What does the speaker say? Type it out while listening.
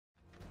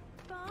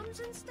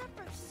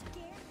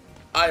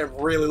I am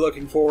really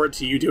looking forward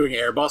to you doing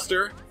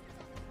Airbuster.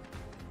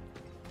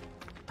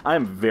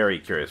 I'm very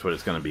curious what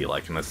it's going to be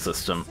like in this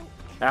system.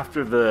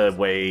 After the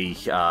way,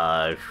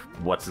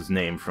 what's his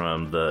name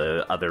from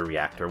the other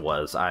reactor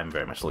was, I'm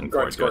very much looking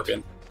forward to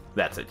it.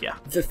 That's it, yeah.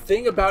 The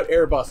thing about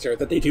Airbuster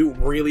that they do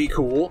really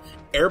cool,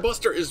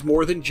 Airbuster is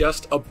more than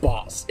just a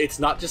boss. It's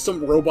not just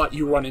some robot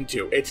you run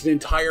into. It's an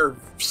entire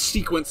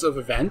sequence of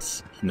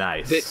events.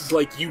 Nice. That,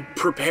 like, you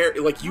prepare,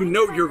 like, you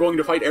know you're going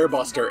to fight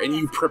Airbuster, and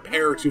you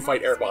prepare to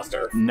fight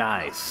Airbuster.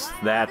 Nice.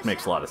 That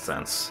makes a lot of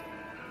sense.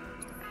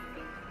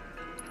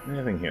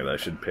 Anything here that I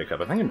should pick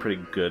up? I think I'm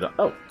pretty good.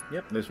 Oh,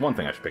 yep, there's one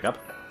thing I should pick up.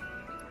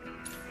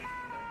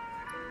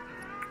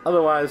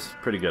 Otherwise,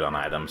 pretty good on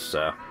items,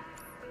 so...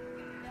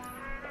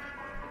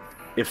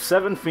 If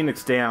 7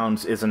 Phoenix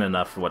Downs isn't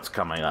enough for what's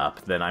coming up,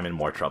 then I'm in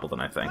more trouble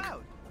than I think.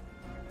 Wow.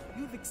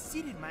 You've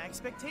exceeded my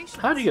expectations.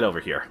 How'd you get over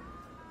here?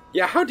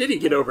 Yeah, how did he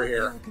get over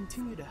here? He will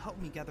continue to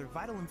help me gather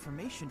vital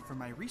information for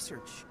my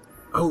research.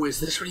 Oh, is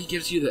this where he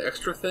gives you the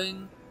extra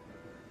thing?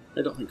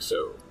 I don't think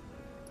so.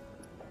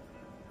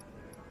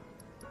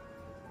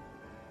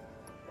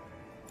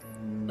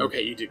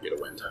 Okay, you did get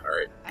a wind.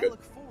 Alright, good. I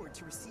look forward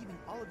to receiving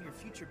all of your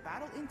future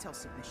battle intel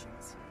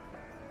submissions.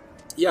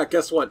 Yeah,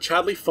 guess what?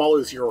 Chadley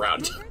follows you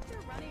around.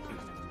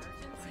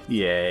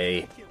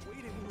 Yay.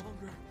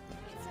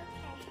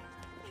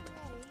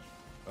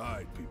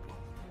 Alright, people.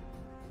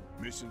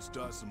 Mission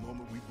starts the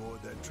moment we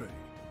board that train.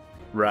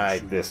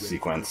 Right, this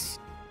sequence.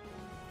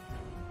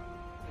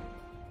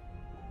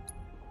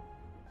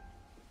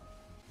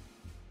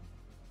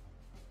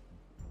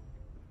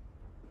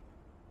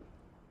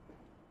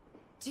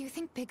 Do you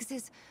think Biggs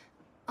is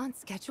on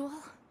schedule?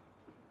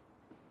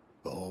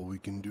 All we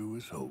can do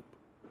is hope.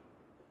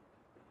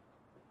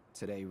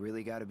 Today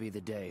really gotta be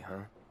the day,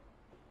 huh?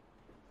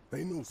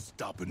 Ain't no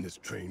stopping this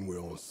train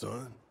we're on,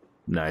 son.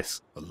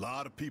 Nice. A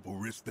lot of people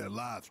risk their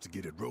lives to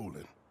get it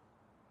rolling.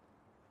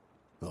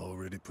 I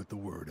already put the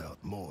word out.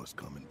 More is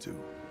coming too.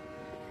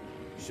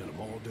 Shut them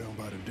all down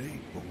by today,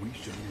 but we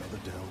shut another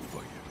down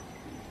for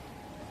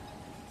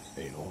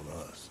you. Ain't on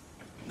us.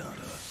 Not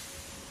us.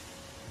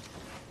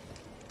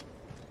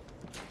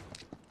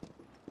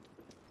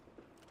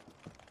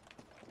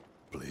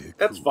 Play it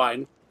That's cool.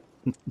 fine.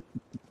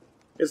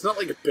 It's not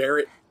like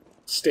Barrett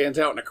stands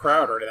out in a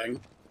crowd or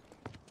anything.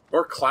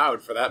 Or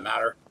Cloud, for that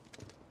matter.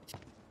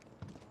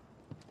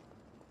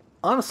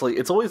 Honestly,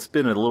 it's always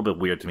been a little bit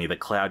weird to me that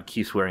Cloud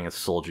keeps wearing a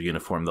soldier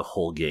uniform the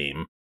whole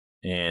game,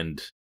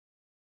 and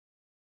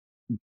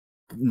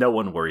no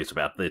one worries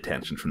about the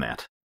attention from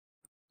that.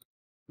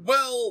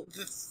 Well,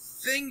 the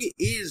thing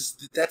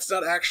is, that's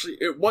not actually...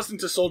 It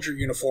wasn't a soldier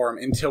uniform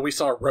until we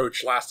saw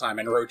Roach last time,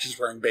 and Roach is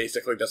wearing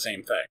basically the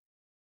same thing.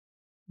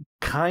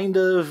 Kind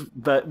of,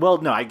 but... Well,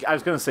 no, I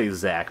was going to say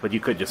Zack, but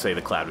you could just say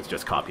the Cloud was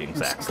just copying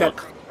Zack's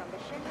look.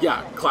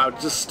 Yeah, Cloud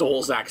just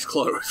stole Zack's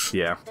clothes.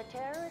 Yeah.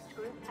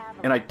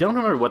 And I don't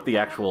remember what the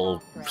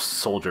actual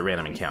soldier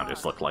random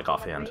encounters look like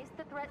offhand.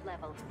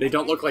 They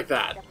don't look like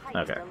that.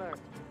 Okay.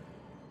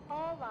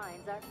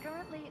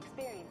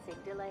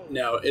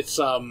 No, it's,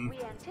 I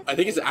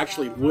think it's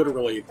actually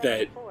literally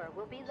that,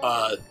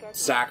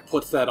 Zack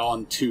puts that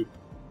on to,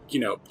 you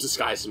know,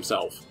 disguise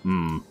himself.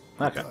 Hmm.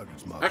 Okay.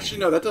 Actually,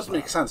 no, that doesn't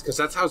make sense, because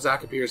that's how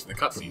Zack appears in the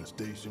From cutscene. the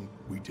station,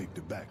 we take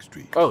the back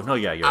street. Oh, no,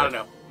 yeah, you're I right.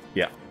 don't know.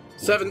 Yeah.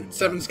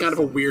 Seven's kind of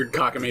a weird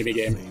cockamamie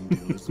game. Same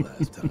deal as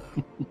last time.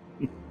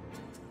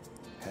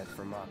 Head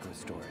for Mako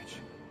storage.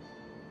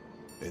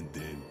 And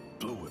then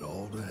blow it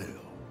all to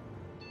hell.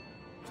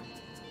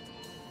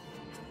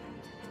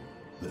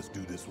 Let's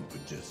do this one for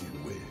Jesse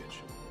and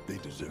Wedge. They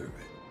deserve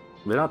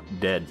it. They're not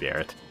dead,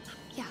 Barrett.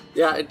 Yeah.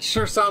 Yeah, it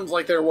sure sounds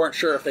like they weren't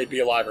sure if they'd be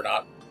alive or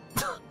not.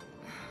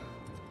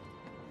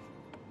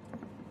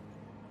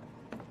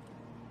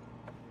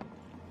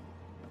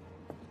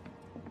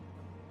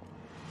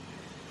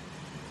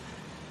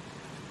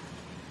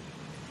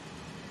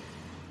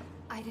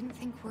 I didn't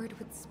think word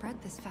would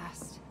spread this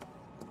fast.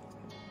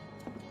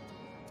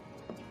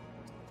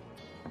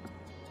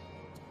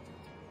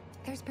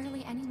 There's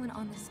barely anyone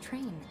on this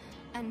train,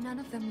 and none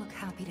of them look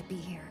happy to be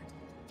here.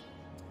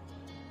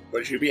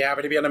 Would you be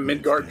happy to be on a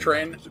Midgard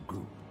train? As a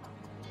group.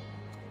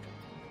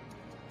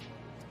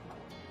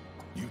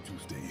 You two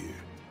stay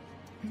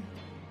here.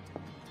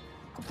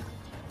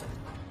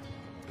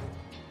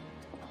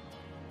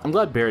 I'm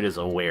glad Barrett is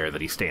aware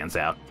that he stands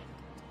out.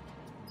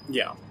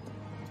 Yeah.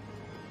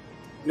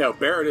 No,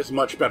 Barrett is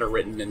much better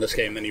written in this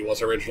game than he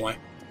was originally.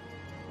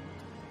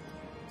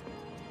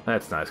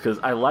 That's nice, because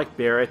I like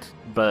Barrett,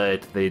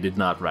 but they did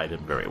not write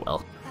him very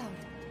well.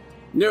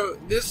 No,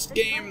 this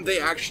game, they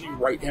actually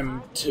write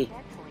him to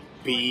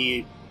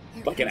be,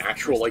 like, an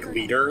actual, like,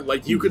 leader.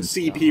 Like, you could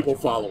see people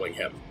following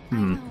him. I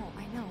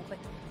know, but...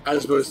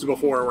 As opposed to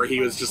before, where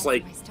he was just,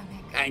 like, My stomach.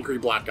 angry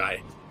black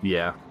guy.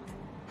 Yeah.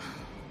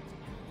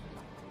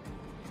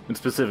 And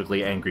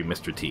specifically, Angry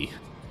Mr. T.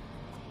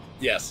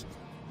 Yes.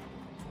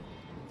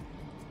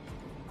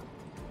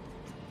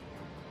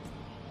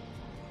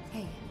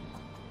 Hey,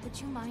 would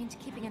you mind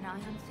keeping an eye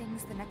on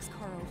things the next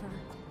car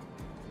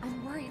over?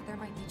 I'm worried there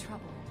might be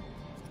trouble.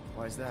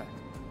 Why is that?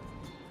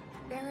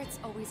 Barrett's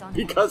always on.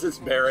 Because it's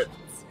Barrett.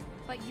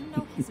 But you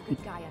know he's a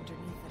good guy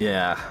underneath it.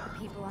 Yeah.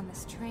 People on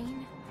this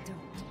train don't.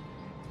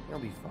 He'll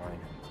be fine.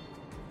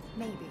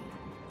 Maybe.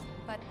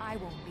 But I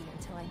won't be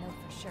until I know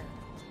for sure.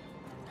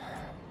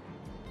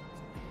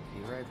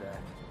 Be right back.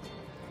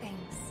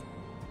 Thanks.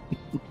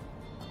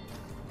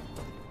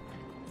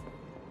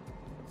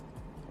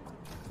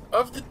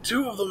 Of the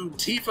two of them,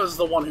 Tifa's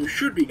the one who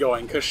should be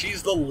going, because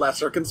she's the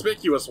lesser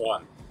conspicuous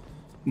one.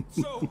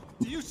 So,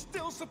 do you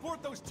still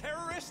support those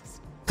terrorists?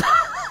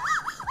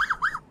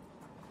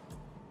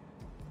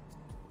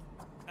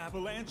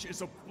 Avalanche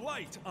is a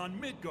blight on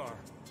Midgar.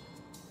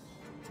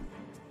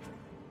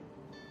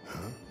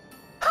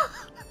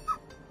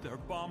 Their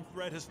bomb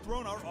threat has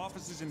thrown our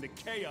offices into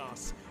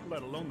chaos,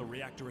 let alone the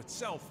reactor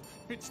itself.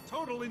 It's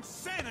total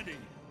insanity!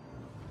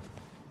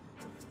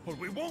 But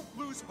we won't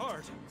lose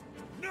heart.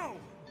 No!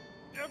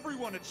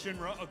 Everyone at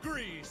Shinra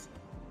agrees.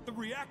 The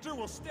reactor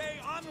will stay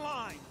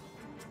online.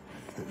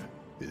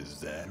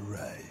 Is that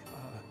right?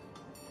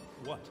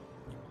 What?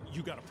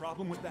 You got a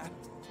problem with that?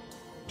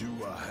 Do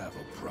I have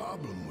a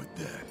problem with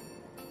that?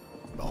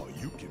 Oh,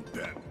 you can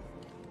bet.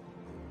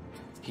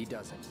 He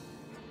doesn't.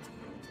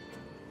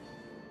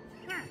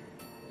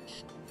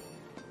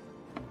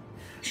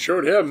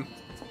 Showed him.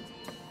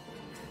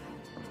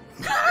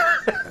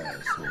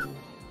 Asshole.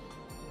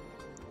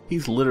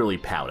 He's literally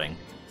pouting.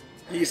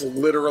 He's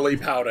literally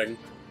pouting.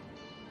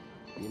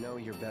 You know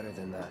you're better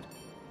than that.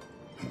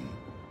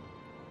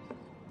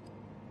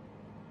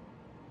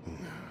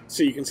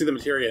 So you can see the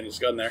materia in his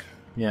gun there.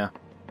 Yeah.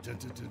 Dun,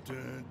 dun, dun,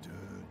 dun,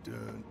 dun,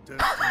 dun, dun,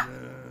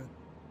 dun.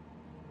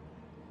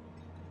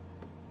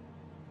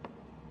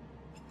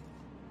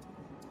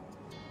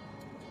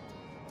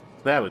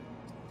 That would...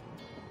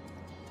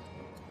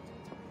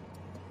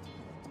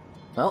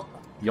 Well,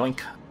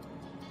 yoink.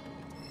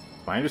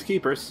 Finders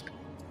keepers.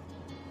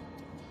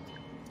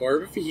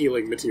 More of a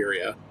healing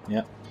materia.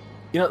 Yep.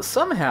 You know,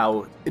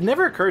 somehow, it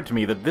never occurred to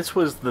me that this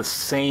was the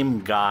same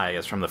guy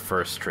as from the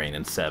first train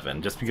in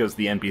 7, just because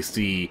the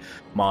NPC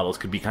models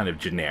could be kind of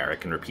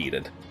generic and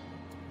repeated.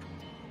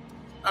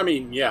 I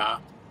mean, yeah.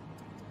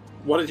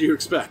 What did you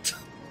expect?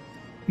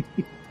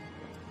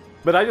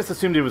 But I just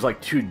assumed it was like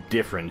two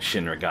different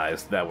Shinra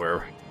guys that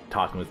were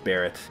talking with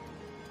Barrett.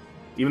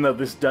 Even though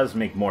this does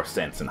make more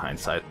sense in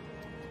hindsight.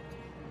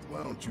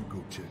 Why don't you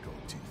go check on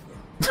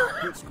Tifa?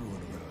 Quit screwing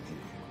around here.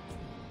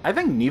 I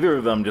think neither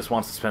of them just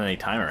wants to spend any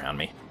time around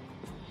me.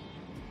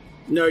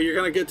 No, you're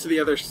gonna get to the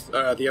other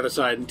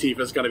side, and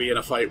Tifa's gonna be in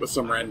a fight with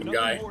some random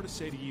Nothing guy. more to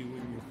say to you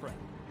and your friend.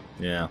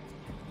 Yeah.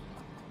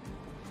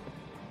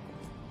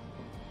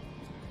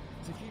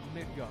 To keep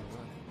Midgar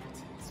running,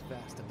 it's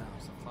vast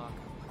amounts of Offa.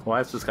 Why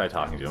is this guy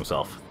talking to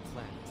himself?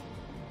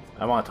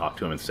 I want to talk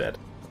to him instead.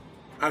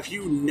 Have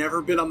you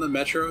never been on the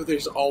metro?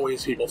 There's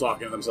always people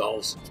talking to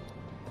themselves.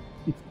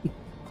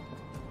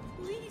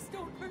 Please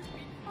don't hurt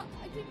me.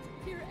 I didn't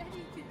hear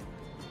anything.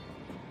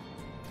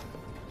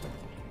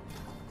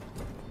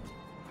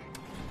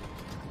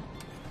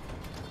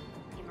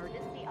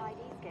 Emergency ID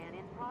scan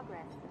in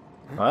progress.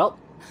 Well,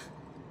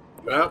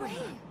 Well,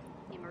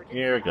 Emergency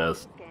here it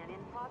goes. ID scan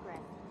in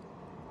progress.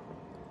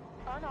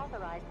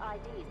 Unauthorized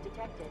IDs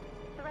detected.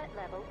 Threat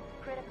level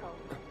critical.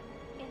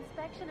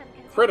 Inspection and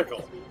containment Critical.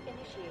 suite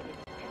initiated.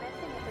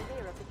 Commencing at the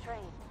rear of the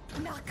train.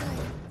 Not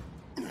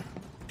good.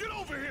 Get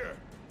over here!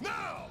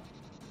 Now!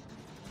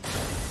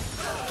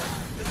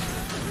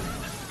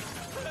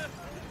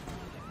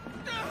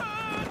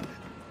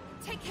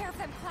 Take care of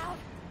them, Cloud.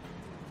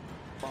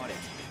 On it.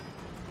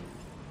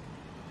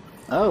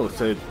 Oh,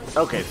 so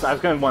okay. So I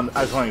was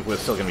wondering if it was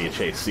still going to be a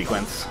chase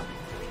sequence.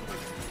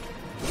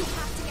 You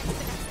have to get to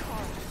the next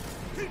car.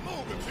 Keep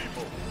moving,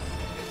 people!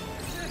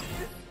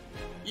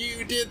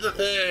 you did the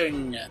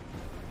thing!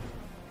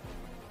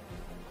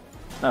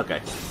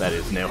 Okay, that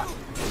is new.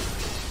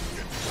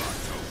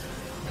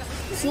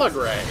 Slug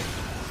Ray.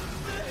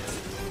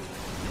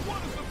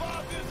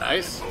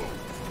 Nice.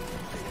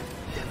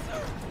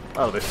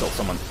 Oh, there's still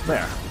someone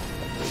there.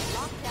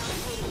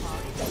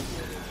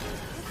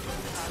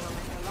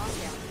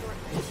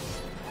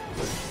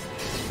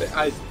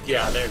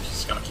 Yeah, they're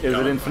just gonna keep Is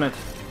going. it infinite?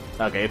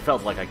 Okay, it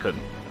felt like I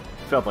couldn't.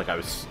 It felt like I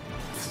was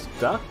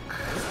stuck.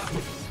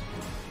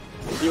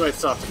 You might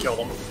still have to kill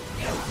them.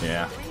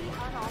 Yeah.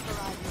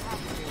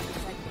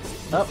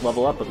 Oh,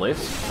 level up at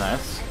least.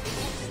 Nice.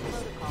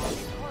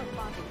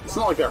 It's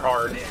not like they're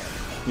hard.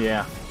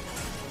 Yeah.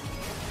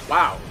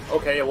 Wow.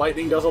 Okay,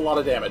 lightning does a lot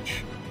of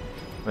damage.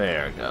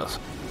 There it goes.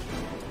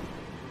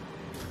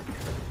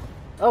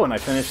 Oh, and I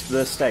finished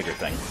the stagger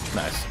thing.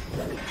 Nice.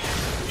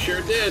 You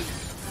sure did.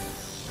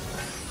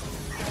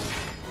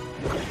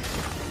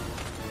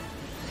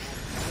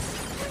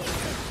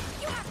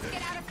 You have to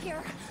get out of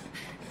here.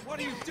 What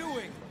are you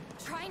doing?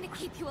 Trying to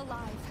keep you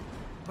alive.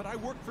 But I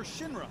work for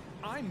Shinra.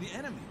 I'm the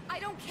enemy. I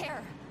don't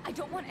care. I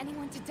don't want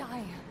anyone to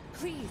die.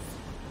 Please.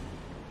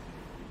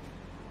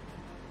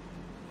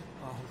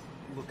 I'll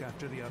look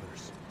after the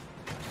others.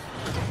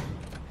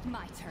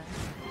 My turn.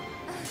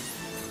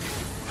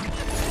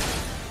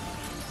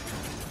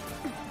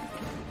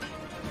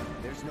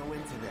 There's no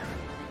end to them.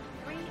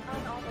 3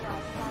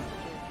 unauthorized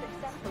passengers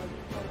successfully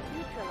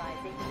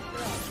neutralizing the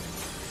threat.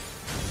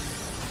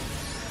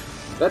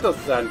 That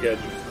doesn't sound good.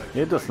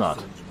 It does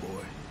not.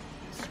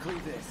 Screw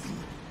this.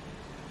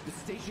 The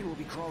station will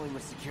be crawling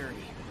with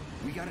security.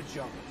 We gotta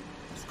jump.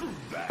 Screw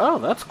that. Oh,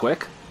 that's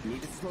quick.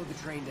 Need to slow the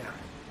train down.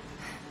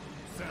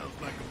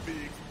 Sounds like a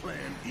big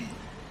plan E.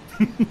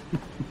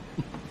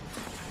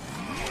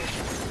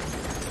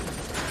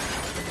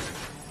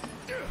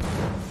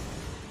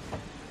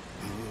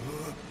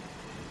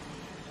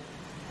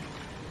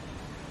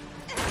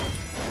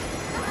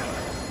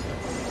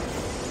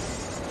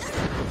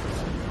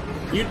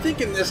 You'd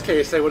think in this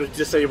case they would have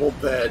disabled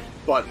the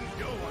button.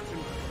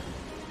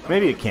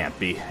 Maybe it can't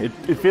be. It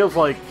feels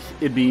like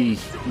it'd be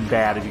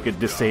bad if you could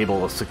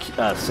disable a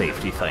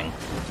safety thing.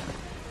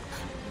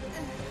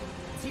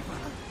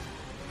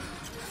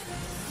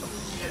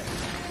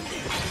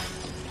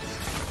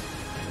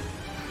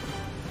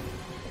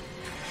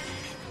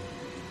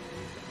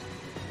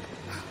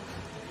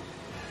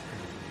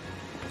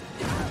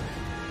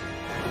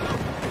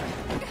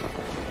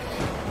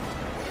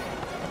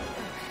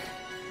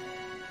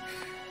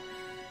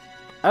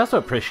 I also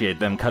appreciate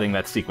them cutting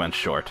that sequence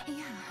short.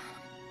 Yeah.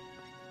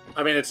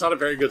 I mean, it's not a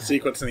very good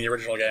sequence in the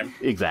original game.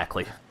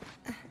 Exactly.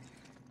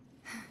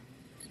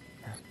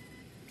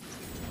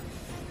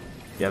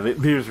 Yeah,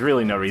 there's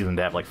really no reason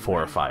to have like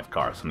 4 or 5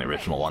 cars in the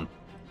original one.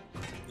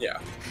 Yeah.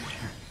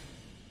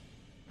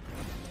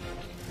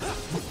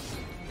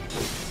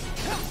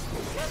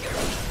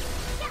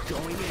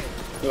 Going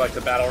in. You like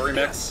the battle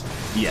remix?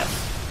 Yes.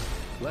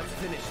 Let's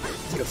finish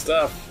this. Good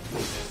stuff.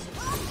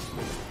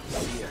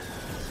 Yeah.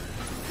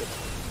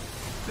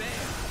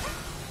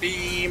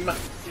 Beam.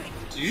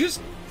 Did you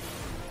just...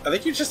 I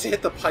think you just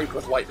hit the pipe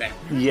with lightning.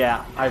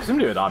 Yeah, I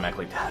assumed it would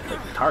automatically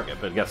target,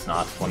 but I guess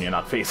not when you're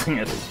not facing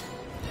it.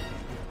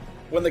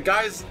 When the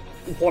guy's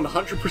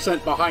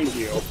 100% behind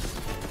you...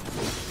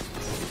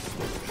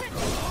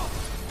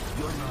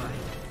 You're mine.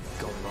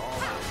 Going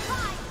all out.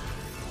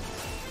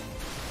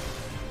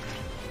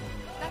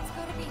 That's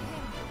gotta be him.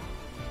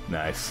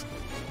 Nice.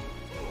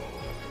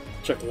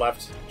 Check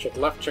left, check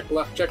left, check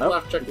left, check Oh,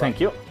 left, check left.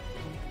 thank you.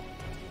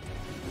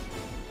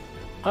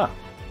 Ah,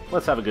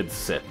 let's have a good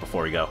sit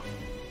before we go.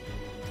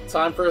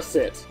 Time for a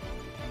sit.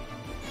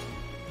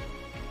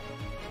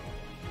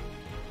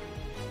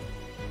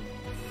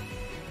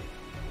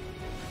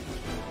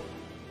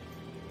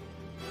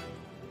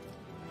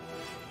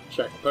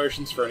 Check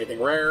potions for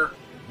anything rare.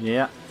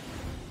 Yeah.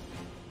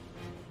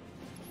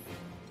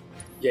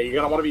 Yeah, you're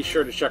gonna want to be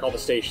sure to check all the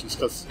stations,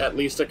 because at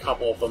least a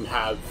couple of them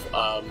have,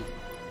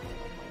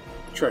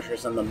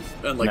 treasures in them,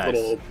 and, like, Nice.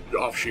 little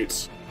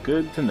offshoots.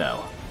 Good to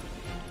know.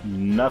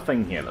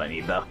 Nothing here that I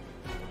need, though.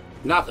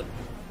 Nothing.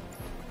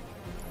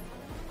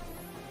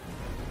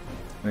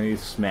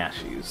 These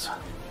smashies.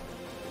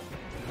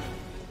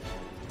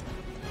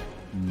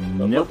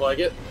 Don't Nope. look like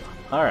it.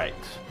 Alright.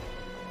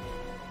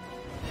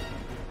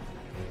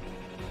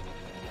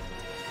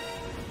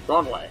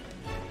 Wrong way.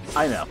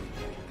 I know.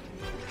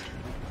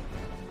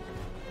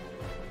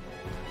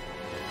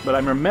 But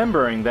I'm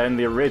remembering that in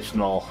the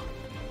original,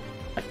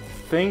 I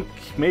think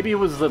maybe it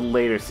was the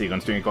later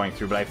sequence during going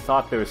through, but I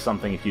thought there was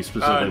something if you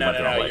specifically No, went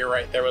the wrong way. you're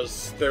right. There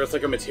was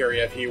like a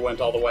materia if you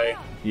went all the way.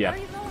 Yeah. Where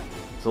are you going?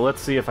 So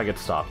let's see if I get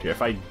stopped here.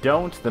 If I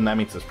don't, then that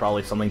means there's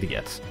probably something to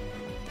get.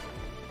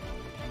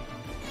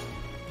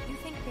 You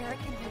think Barrett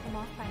can hold them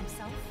off by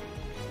himself?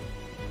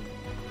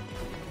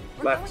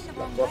 We're Left, going the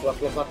wrong left, way.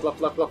 left, left, left,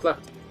 left, left, left,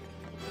 left.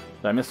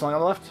 Did I miss something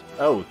on the left?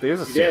 Oh,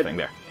 there's a You safe did. thing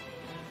there.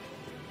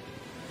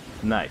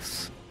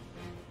 Nice.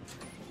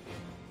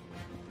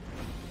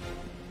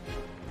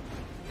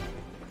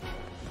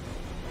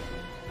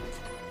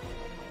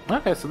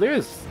 Okay, so there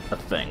is a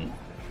thing.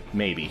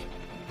 Maybe.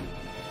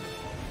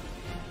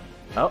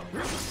 Oh.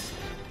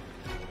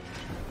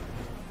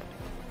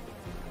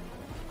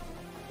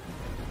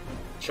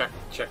 Check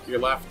your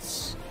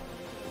lefts.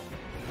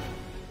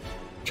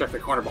 Check the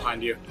corner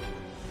behind you.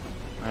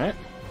 Alright.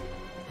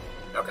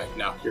 Okay,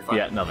 no, you're fine.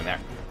 Yeah, nothing there.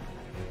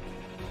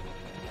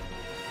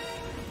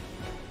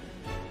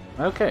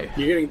 Okay.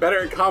 You're getting better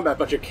at combat,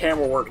 but your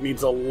camera work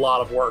needs a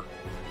lot of work.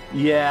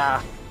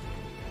 Yeah.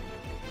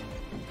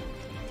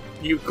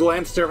 You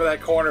glanced over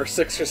that corner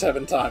 6 or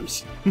 7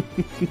 times.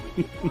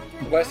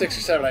 By 6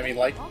 or 7, I mean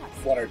like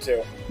 1 or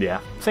 2. Yeah,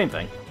 same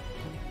thing.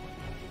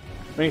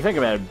 When you think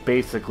about it,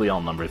 basically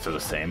all numbers are the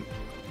same.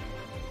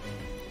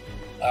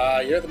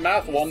 You're the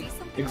math one.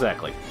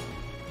 Exactly.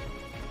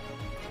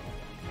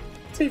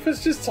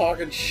 Tifa's just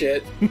talking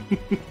shit. We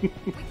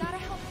gotta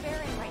help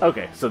Barrett right now.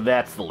 Okay, so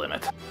that's the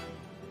limit.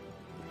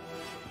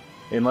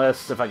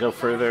 Unless if I go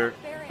further...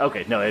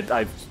 Okay, no,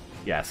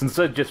 yeah, since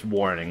I just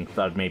warning,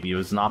 thought maybe it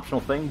was an optional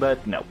thing,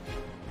 but no.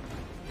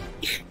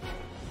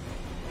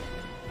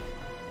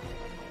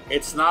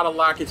 It's not a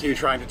Lakitu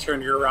trying to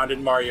turn you around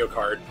in Mario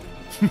Kart.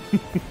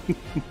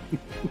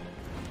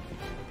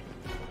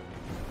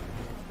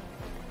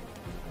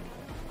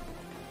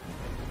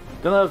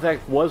 Don't know if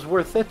that was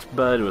worth it,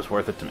 but it was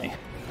worth it to me.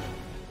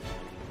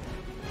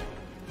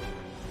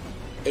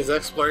 Is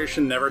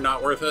exploration never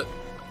not worth it?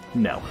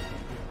 No.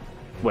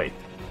 Wait.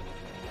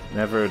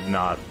 Never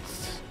not...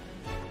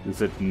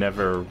 Is it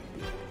never...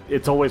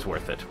 It's always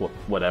worth it.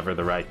 Whatever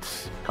the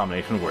right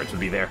combination of words would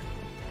be there.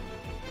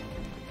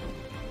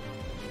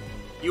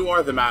 You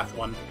are the math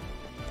one.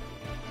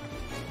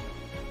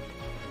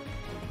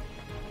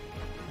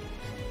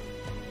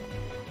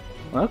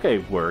 Okay,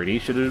 wordy.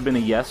 Should it have been a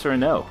yes or a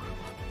no?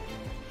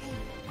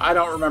 I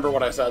don't remember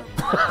what I said.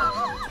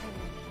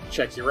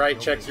 Check you right,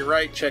 check you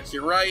right, check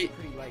you right.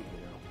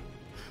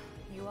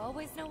 You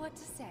always know what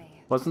to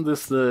say. Wasn't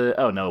this the...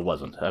 Oh, no, it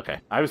wasn't. Okay.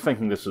 I was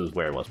thinking this was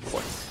where it was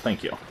before.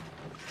 Thank you.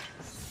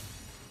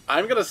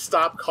 I'm gonna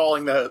stop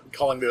calling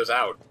those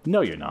out.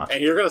 No, you're not.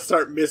 And you're gonna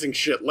start missing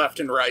shit left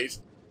and right.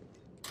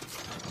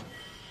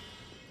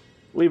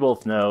 We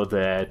both know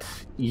that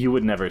you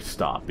would never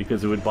stop,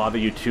 because it would bother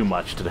you too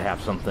much to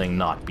have something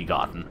not be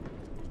gotten.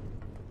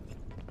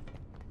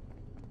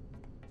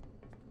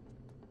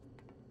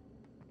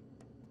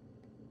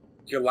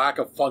 Your lack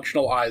of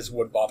functional eyes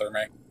would bother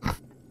me.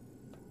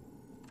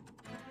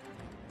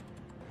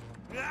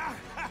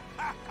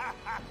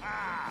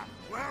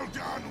 Well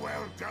done,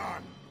 well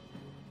done.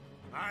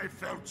 I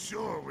felt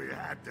sure we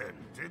had them,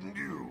 didn't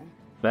you?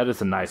 That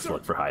is a nice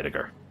look for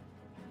Heidegger.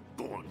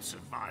 Born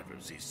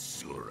survivors, these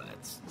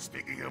surats.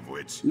 Speaking of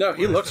which... No,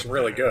 he looks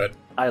really good.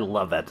 I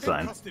love that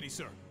design. In custody,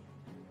 sir.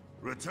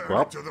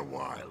 Return to the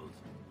wild.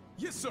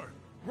 Yes, sir.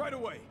 Right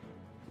away.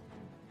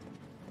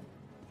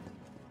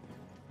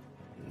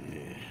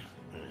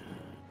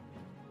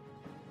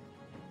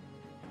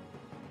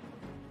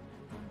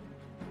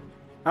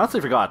 I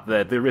honestly forgot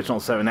that the original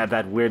 7 had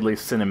that weirdly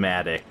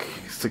cinematic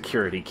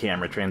security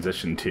camera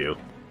transition too.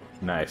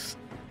 Nice.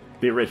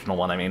 The original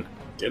one, I mean.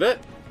 Did it?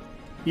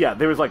 Yeah,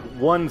 there was like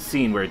one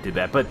scene where it did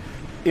that, but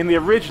in the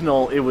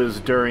original it was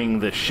during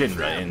the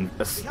Shinra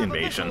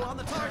invasion,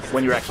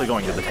 when you're actually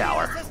going to the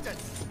tower.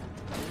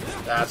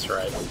 That's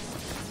right.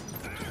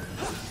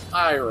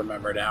 I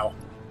remember now.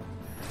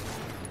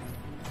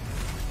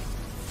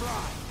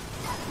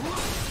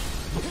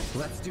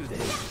 Let's do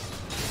this.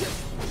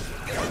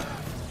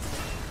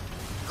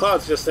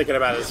 Cloud's just thinking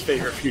about his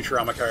favorite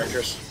Futurama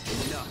characters.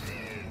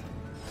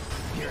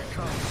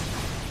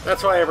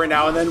 That's why every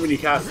now and then when you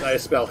cast an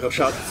ice spell, he'll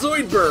shout,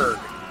 Zoidberg!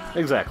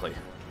 Exactly.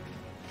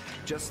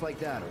 Just like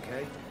that,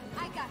 okay?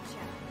 I gotcha.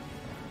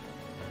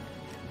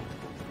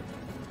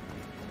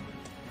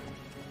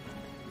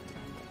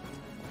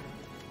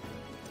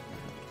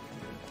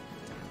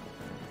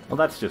 Well,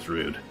 that's just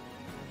rude.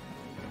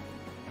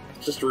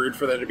 Just rude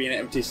for there to be an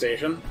empty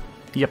station.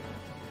 Yep.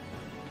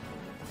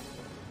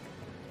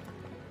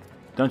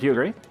 Don't you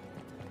agree?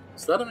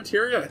 Is that a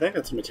materia? I think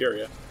that's a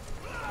materia.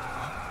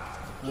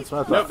 That's what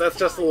I thought. Nope, that's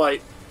just the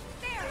light.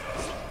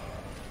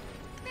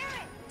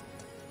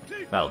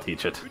 That'll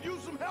teach it. Could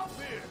use some help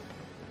here.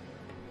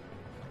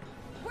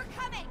 We're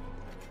coming.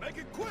 Make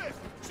it quick.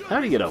 How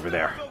do you get over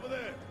there?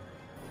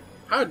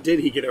 How did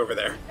he get over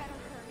there?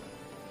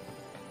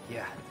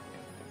 Yeah.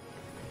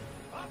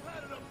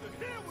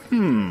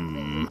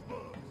 Hmm.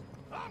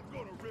 I'm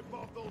gonna rip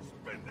off those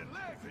spindly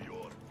legs of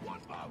yours one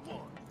by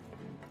one.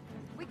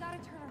 We gotta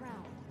turn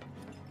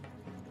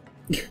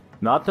around.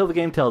 Not till the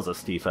game tells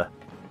us, Tifa.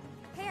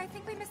 Hey, I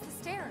think we missed the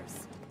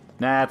stairs.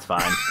 Nah, it's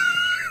fine.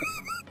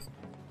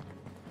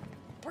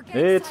 We're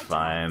getting It's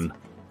sidetracked. fine.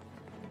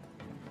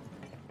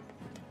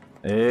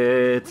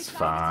 It's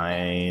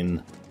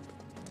fine.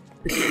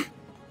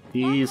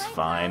 He's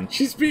fine.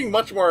 She's being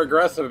much more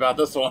aggressive about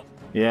this one.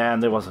 Yeah,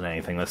 and there wasn't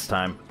anything this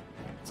time.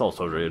 It's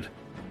also rude.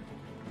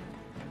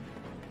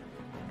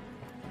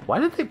 Why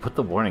did they put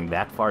the warning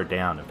that far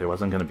down if there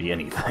wasn't going to be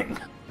anything?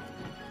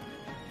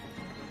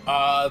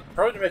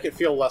 Probably to make it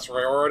feel less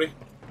railroady.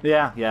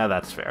 Yeah,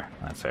 that's fair.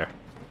 That's fair.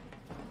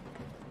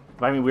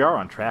 But, I mean, we are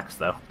on tracks,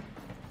 though.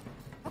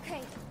 Okay,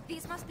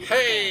 these must be.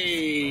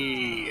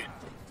 Hey!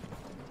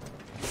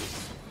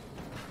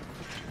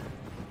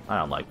 I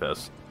don't like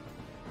this.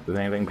 Does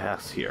anything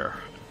pass here?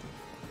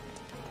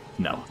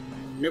 No.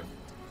 Nope.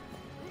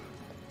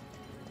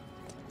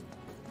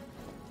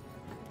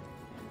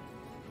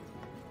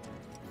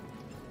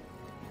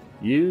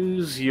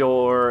 Use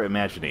your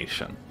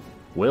imagination.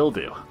 Will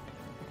do.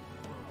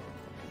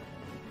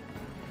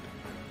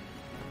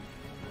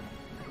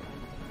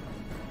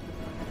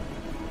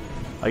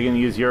 Are you gonna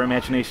use your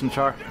imagination,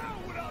 Char?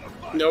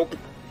 Nope.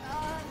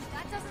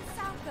 That doesn't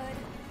sound good.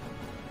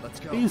 Let's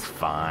go. He's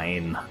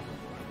fine.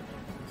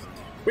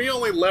 We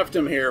only left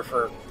him here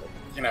for,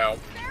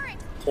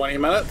 20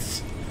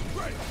 minutes.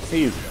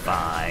 He's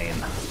fine.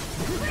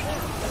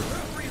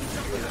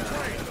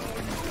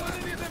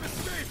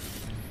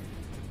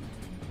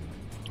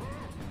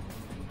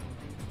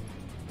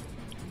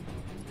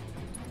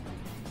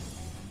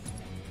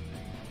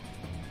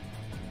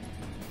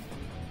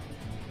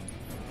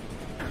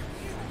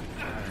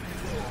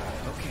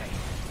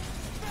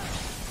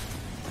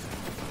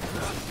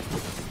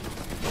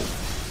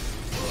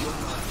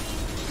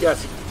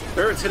 Yes,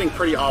 Barrett's hitting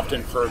pretty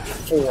often for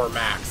 4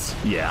 max.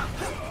 Yeah.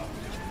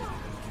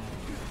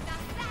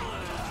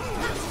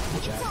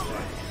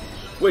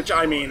 Which,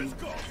 I mean,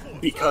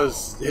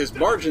 because his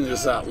margin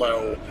is that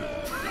low.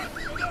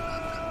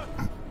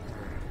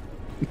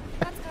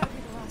 That's gotta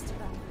be the last of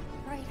them,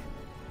 right?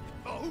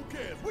 Oh, who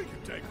cares? We can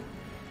take them.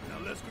 Now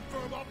let's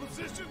confirm our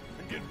position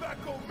and get back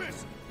on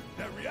mission.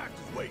 That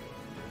reactor's waiting.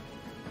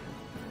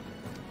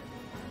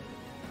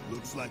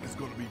 Looks like it's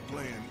gonna be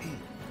Plan E.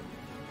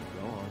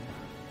 Go on.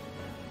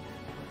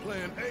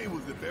 Plan A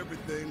was if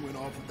everything went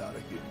off without a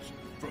hitch.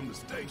 From the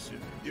station,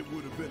 it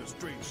would have been a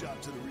straight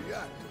shot to the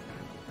reactor.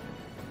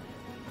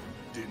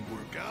 Didn't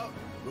work out,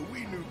 but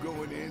we knew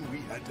going in we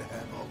had to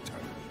have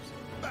alternatives.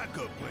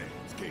 Backup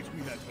plans in case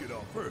we had to get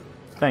off further.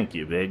 Thank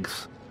you,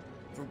 Biggs.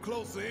 From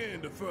closer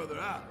in to further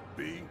out.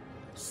 B,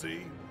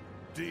 C,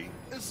 D,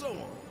 and so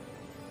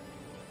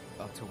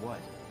on. Up to what?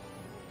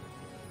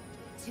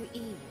 To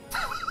E.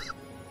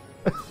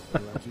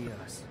 Lucky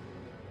us.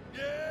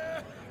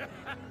 Yeah!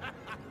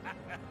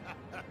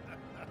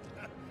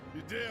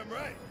 You're damn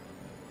right.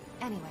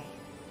 Anyway,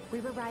 we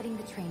were riding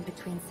the train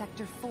between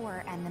Sector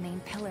 4 and the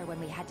main pillar when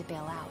we had to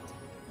bail out.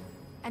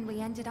 And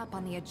we ended up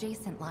on the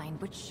adjacent line,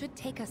 which should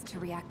take us to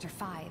Reactor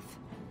 5.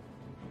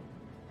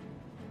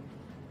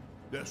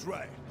 That's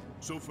right.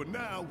 So for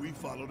now, we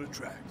follow the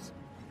tracks.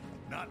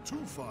 Not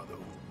too far,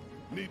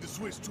 though. Need to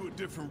switch to a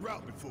different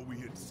route before we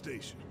hit the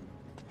station.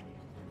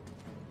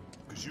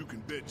 Because you can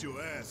bet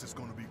your ass it's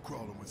gonna be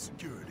crawling with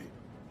security.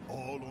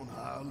 All on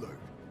high alert.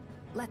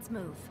 Let's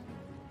move.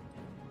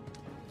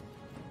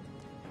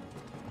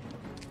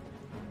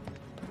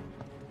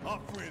 Our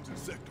friends in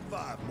Sector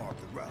 5 mark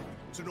the route,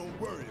 so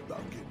don't worry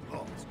about getting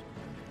lost.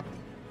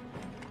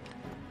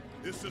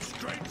 It's a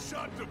straight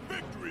shot to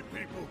victory,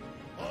 people.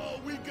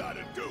 All we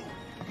gotta do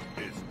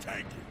is take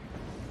it.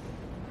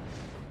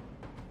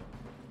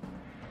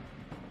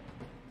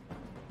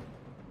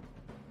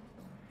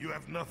 You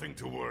have nothing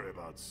to worry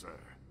about, sir.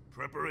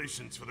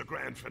 Preparations for the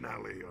grand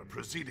finale are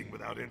proceeding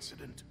without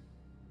incident.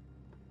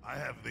 I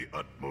have the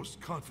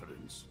utmost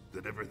confidence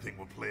that everything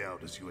will play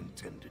out as you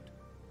intended.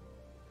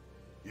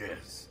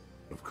 Yes,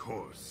 of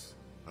course.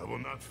 I will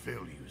not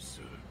fail you,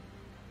 sir.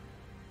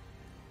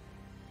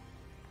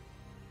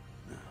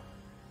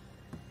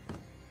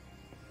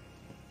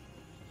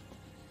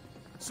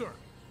 Sir,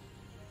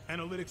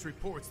 analytics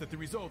reports that the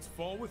results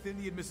fall within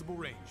the admissible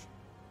range.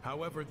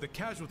 However, the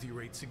casualty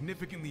rate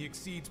significantly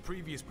exceeds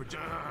previous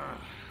projections.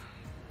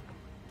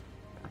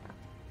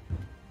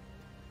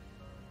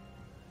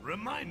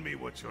 Remind me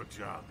what your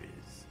job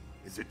is.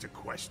 Is it to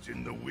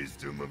question the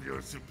wisdom of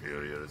your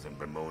superiors and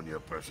bemoan your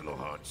personal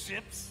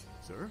hardships?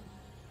 Sir?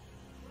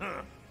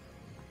 Huh.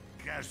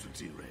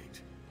 Casualty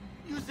rate.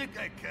 You think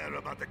I care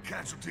about the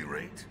casualty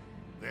rate?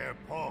 They're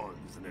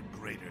pawns in a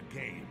greater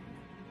game.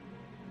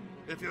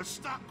 If your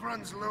stock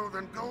runs low,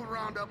 then go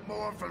round up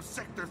more from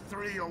Sector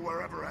 3 or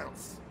wherever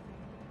else.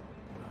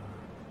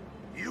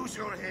 Use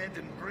your head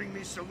and bring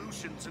me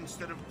solutions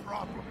instead of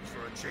problems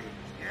for a change,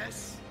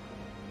 yes?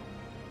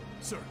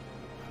 Sir.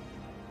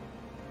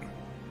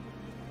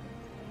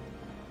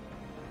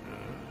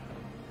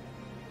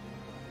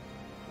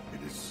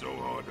 It is so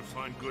hard to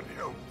find good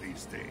help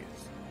these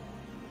days.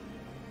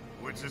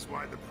 Which is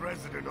why the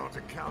President ought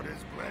to count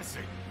his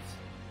blessings.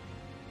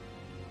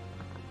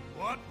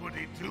 What would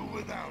he do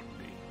without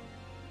me?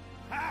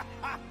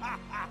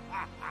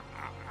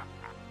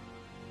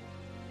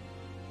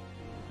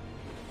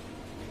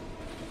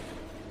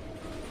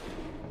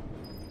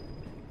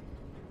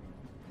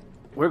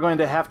 We're going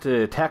to have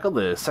to tackle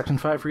the Section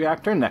 5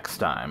 reactor next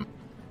time.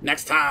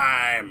 Next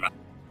time!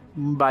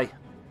 Bye.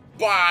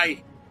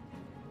 Bye!